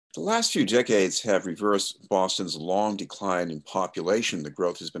The last few decades have reversed Boston's long decline in population. The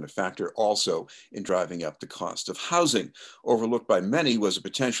growth has been a factor also in driving up the cost of housing. Overlooked by many was a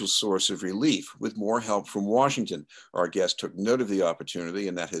potential source of relief with more help from Washington. Our guest took note of the opportunity,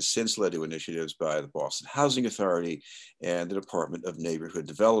 and that has since led to initiatives by the Boston Housing Authority and the Department of Neighborhood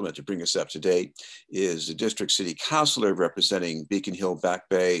Development. To bring us up to date is the District City Councilor representing Beacon Hill, Back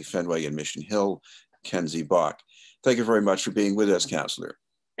Bay, Fenway, and Mission Hill, Kenzie. Thank you very much for being with us, Councilor.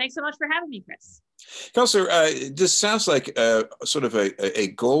 Thanks so much for having me, Chris. Councilor, this sounds like sort of a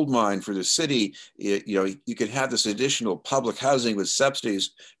gold mine for the city. You can have this additional public housing with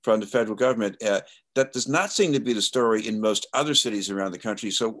subsidies from the federal government. That does not seem to be the story in most other cities around the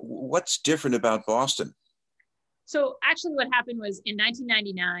country. So what's different about Boston? So actually what happened was in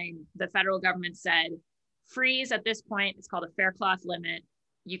 1999, the federal government said, freeze at this point, it's called a fair cloth limit.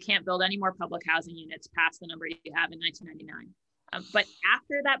 You can't build any more public housing units past the number you have in 1999. But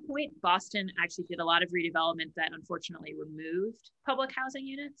after that point, Boston actually did a lot of redevelopment that unfortunately removed public housing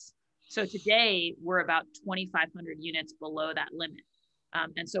units. So today we're about 2,500 units below that limit.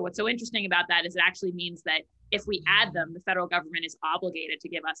 And so what's so interesting about that is it actually means that if we add them, the federal government is obligated to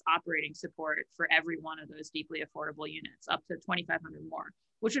give us operating support for every one of those deeply affordable units, up to 2,500 more,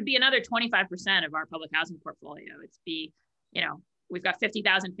 which would be another 25% of our public housing portfolio. We've got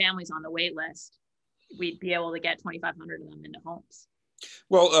 50,000 families on the wait list. We'd be able to get 2,500 of them into homes.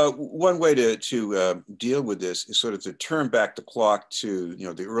 Well, one way to deal with this is sort of to turn back the clock to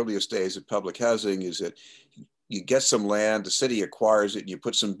the earliest days of public housing. Is that you get some land, the city acquires it, and you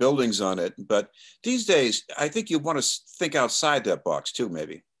put some buildings on it. But these days, I think you want to think outside that box too,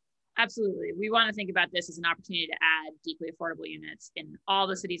 maybe. Absolutely. We want to think about this as an opportunity to add deeply affordable units in all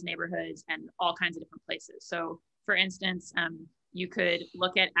the city's neighborhoods and all kinds of different places. So, for instance, you could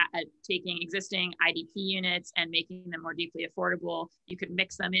look at taking existing IDP units and making them more deeply affordable. You could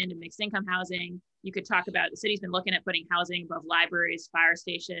mix them into mixed income housing. You could talk about, the city's been looking at putting housing above libraries, fire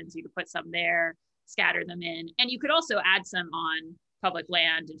stations. You could put some there, scatter them in. And you could also add some on public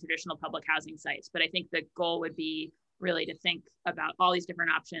land and traditional public housing sites. But I think the goal would be really to think about all these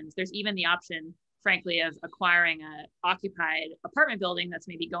different options. There's even the option, frankly, of acquiring an occupied apartment building that's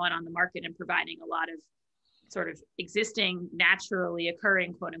maybe going on the market and providing a lot of sort of existing, naturally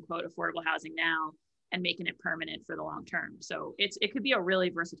occurring, quote unquote, affordable housing now and making it permanent for the long term. So it could be a really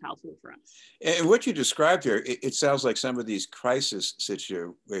versatile tool for us. And what you described here, it sounds like some of these crisis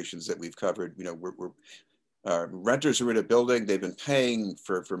situations that we've covered, renters are in a building, they've been paying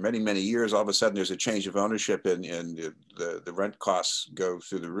for many, many years. All of a sudden there's a change of ownership and the rent costs go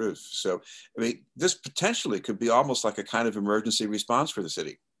through the roof. So, I mean, this potentially could be almost like a kind of emergency response for the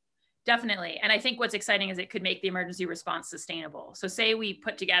city. Definitely. And I think what's exciting is it could make the emergency response sustainable. So say we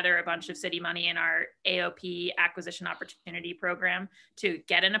put together a bunch of city money in our AOP acquisition opportunity program to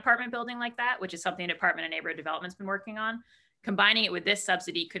get an apartment building like that, which is something the Department of Neighborhood Development's been working on. Combining it with this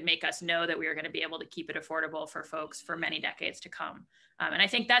subsidy could make us know that we are going to be able to keep it affordable for folks for many decades to come. And I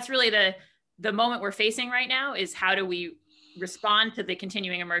think that's really the moment we're facing right now is how do we respond to the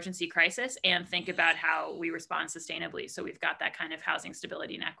continuing emergency crisis and think about how we respond sustainably. So we've got that kind of housing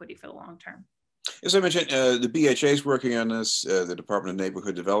stability and equity for the long term. As I mentioned, the BHA is working on this, the Department of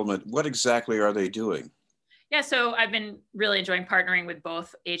Neighborhood Development. What exactly are they doing? Yeah, so I've been really enjoying partnering with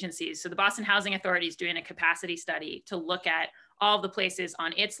both agencies. So the Boston Housing Authority is doing a capacity study to look at all of the places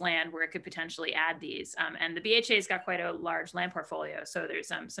on its land where it could potentially add these. And the BHA's got quite a large land portfolio. So there's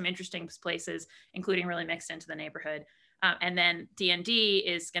some interesting places, including really mixed into the neighborhood. And then DND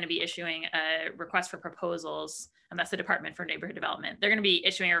is going to be issuing a request for proposals, and that's the Department for Neighborhood Development. They're going to be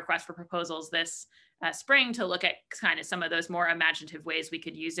issuing a request for proposals this spring to look at kind of some of those more imaginative ways we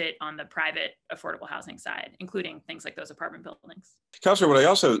could use it on the private affordable housing side, including things like those apartment buildings. Councilor, what I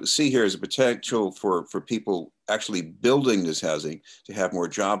also see here is a potential for people actually building this housing to have more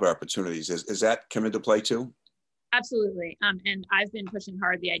job opportunities. Is that come into play too? Absolutely. And I've been pushing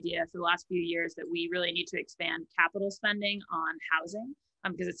hard the idea for the last few years that we really need to expand capital spending on housing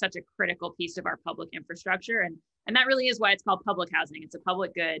because it's such a critical piece of our public infrastructure. And that really is why it's called public housing. It's a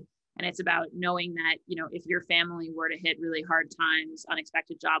public good. And it's about knowing that, if your family were to hit really hard times,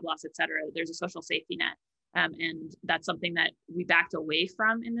 unexpected job loss, et cetera, there's a social safety net. And that's something that we backed away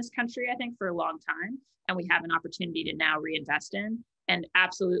from in this country, I think, for a long time. And we have an opportunity to now reinvest in. And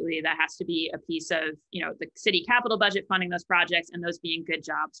absolutely, that has to be a piece of, the city capital budget funding those projects and those being good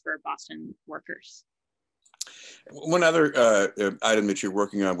jobs for Boston workers. One other item that you're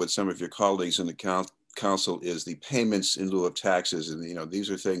working on with some of your colleagues in the council is the payments in lieu of taxes. And, these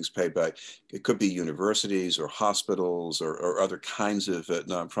are things paid by, it could be universities or hospitals or other kinds of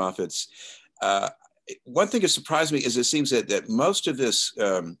nonprofits. One thing that surprised me is it seems that most of this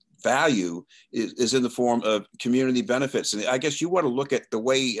value is in the form of community benefits. And I guess you want to look at the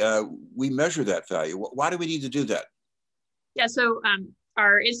way we measure that value. Why do we need to do that? Yeah, so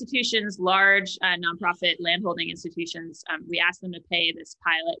our institutions, large nonprofit landholding institutions, we ask them to pay this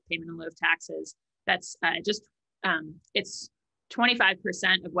pilot payment in lieu of taxes. That's it's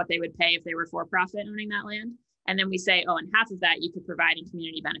 25% of what they would pay if they were for profit owning that land. And then we say, oh, and half of that you could provide in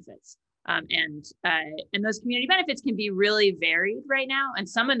community benefits. And those community benefits can be really varied right now. And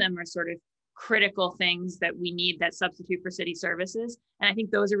some of them are sort of critical things that we need that substitute for city services. And I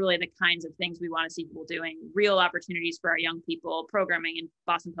think those are really the kinds of things we want to see people doing, real opportunities for our young people, programming in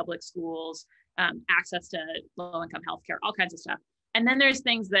Boston public schools, access to low-income healthcare, all kinds of stuff. And then there's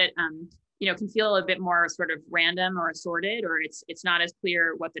things that can feel a bit more sort of random or assorted, or it's not as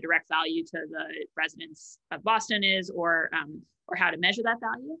clear what the direct value to the residents of Boston is, or how to measure that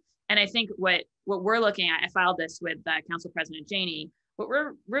value. And I think what we're looking at, I filed this with Council President Janey, what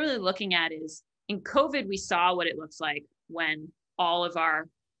we're really looking at is, in COVID, we saw what it looks like when all of our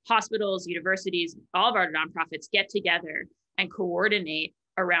hospitals, universities, all of our nonprofits get together and coordinate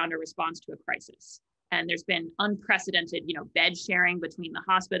around a response to a crisis. And there's been unprecedented, bed sharing between the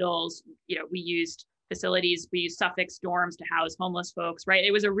hospitals. We used facilities, we used Suffolk dorms to house homeless folks, right?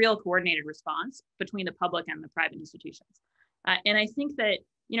 It was a real coordinated response between the public and the private institutions. And I think that,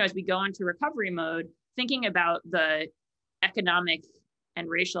 as we go into recovery mode, thinking about the economic and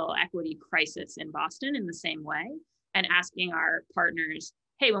racial equity crisis in Boston in the same way, and asking our partners,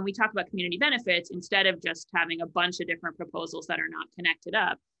 hey, when we talk about community benefits, instead of just having a bunch of different proposals that are not connected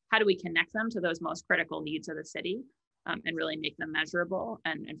up, how do we connect them to those most critical needs of the city, and really make them measurable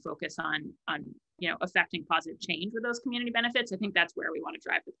and focus on affecting positive change with those community benefits? I think that's where we want to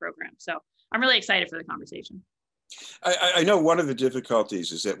drive the program. So I'm really excited for the conversation. I know one of the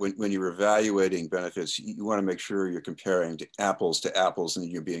difficulties is that when you're evaluating benefits, you want to make sure you're comparing to apples and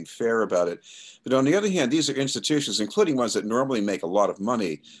you're being fair about it. But on the other hand, these are institutions, including ones that normally make a lot of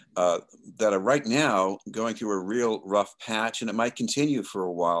money, that are right now going through a real rough patch, and it might continue for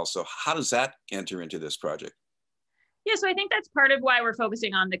a while. So how does that enter into this project? Yeah, so I think that's part of why we're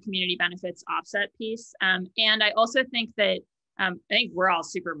focusing on the community benefits offset piece. And I also think that I think we're all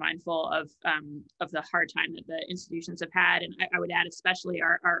super mindful of the hard time that the institutions have had. And I would add especially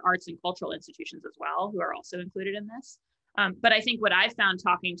our arts and cultural institutions as well, who are also included in this. But I think what I've found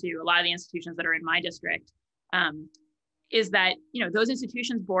talking to a lot of the institutions that are in my district is that, those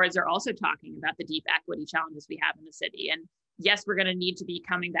institutions boards are also talking about the deep equity challenges we have in the city. And yes, we're going to need to be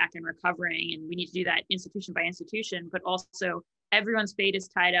coming back and recovering, and we need to do that institution by institution, but also everyone's fate is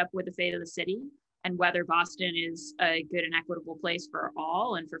tied up with the fate of the city, and whether Boston is a good and equitable place for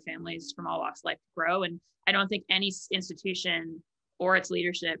all and for families from all walks of life to grow. And I don't think any institution or its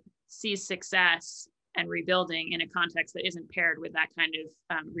leadership sees success and rebuilding in a context that isn't paired with that kind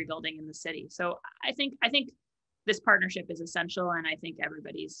of rebuilding in the city. So I think this partnership is essential, and I think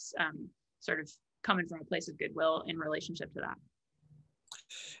everybody's sort of coming from a place of goodwill in relationship to that.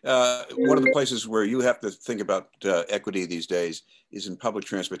 One of the places where you have to think about equity these days is in public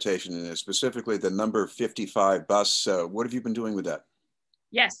transportation, and specifically the number 55 bus. What have you been doing with that?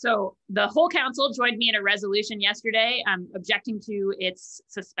 Yes, so the whole council joined me in a resolution yesterday objecting to its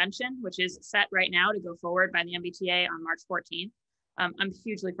suspension, which is set right now to go forward by the MBTA on March 14th. I'm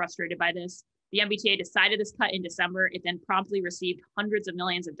hugely frustrated by this. The MBTA decided this cut in December. It then promptly received hundreds of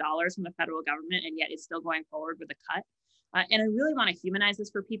millions of dollars from the federal government, and yet it's still going forward with the cut. And I really want to humanize this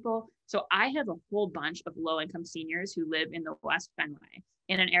for people. So I have a whole bunch of low-income seniors who live in the West Fenway,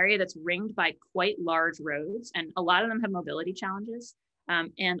 in an area that's ringed by quite large roads, and a lot of them have mobility challenges.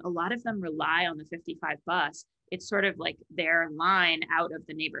 And a lot of them rely on the 55 bus. It's sort of like their line out of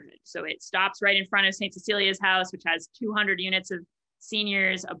the neighborhood. So it stops right in front of St. Cecilia's house, which has 200 units of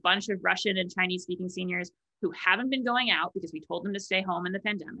seniors, a bunch of Russian and Chinese speaking seniors who haven't been going out because we told them to stay home in the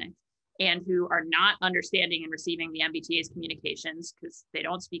pandemic, and who are not understanding and receiving the MBTA's communications because they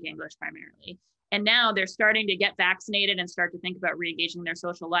don't speak English primarily. And now they're starting to get vaccinated and start to think about re-engaging their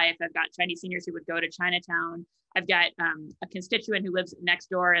social life. I've got Chinese seniors who would go to Chinatown. I've got a constituent who lives next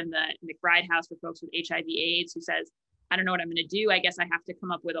door in the McBride house for folks with HIV/AIDS who says, I don't know what I'm going to do. I guess I have to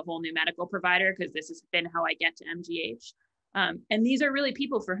come up with a whole new medical provider because this has been how I get to MGH. And these are really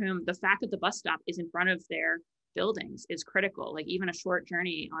people for whom the fact that the bus stop is in front of their buildings is critical. Like even a short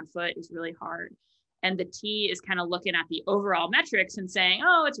journey on foot is really hard. And the T is kind of looking at the overall metrics and saying,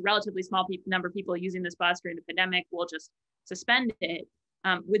 oh, it's a relatively small number of people using this bus during the pandemic. We'll just suspend it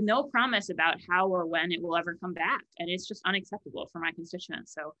with no promise about how or when it will ever come back. And it's just unacceptable for my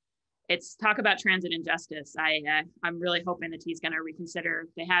constituents. So it's talk about transit injustice. I'm really hoping the T is going to reconsider.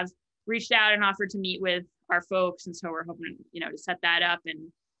 They have reached out and offered to meet with our folks. And so we're hoping, to set that up.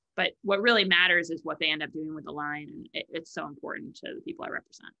 But what really matters is what they end up doing with the line. And it's so important to the people I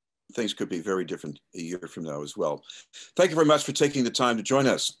represent. Things could be very different a year from now as well. Thank you very much for taking the time to join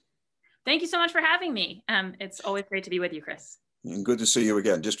us. Thank you so much for having me. It's always great to be with you, Chris. And good to see you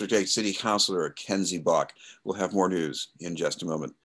again. District 8 City Councilor Kenzie Bach. We'll have more news in just a moment.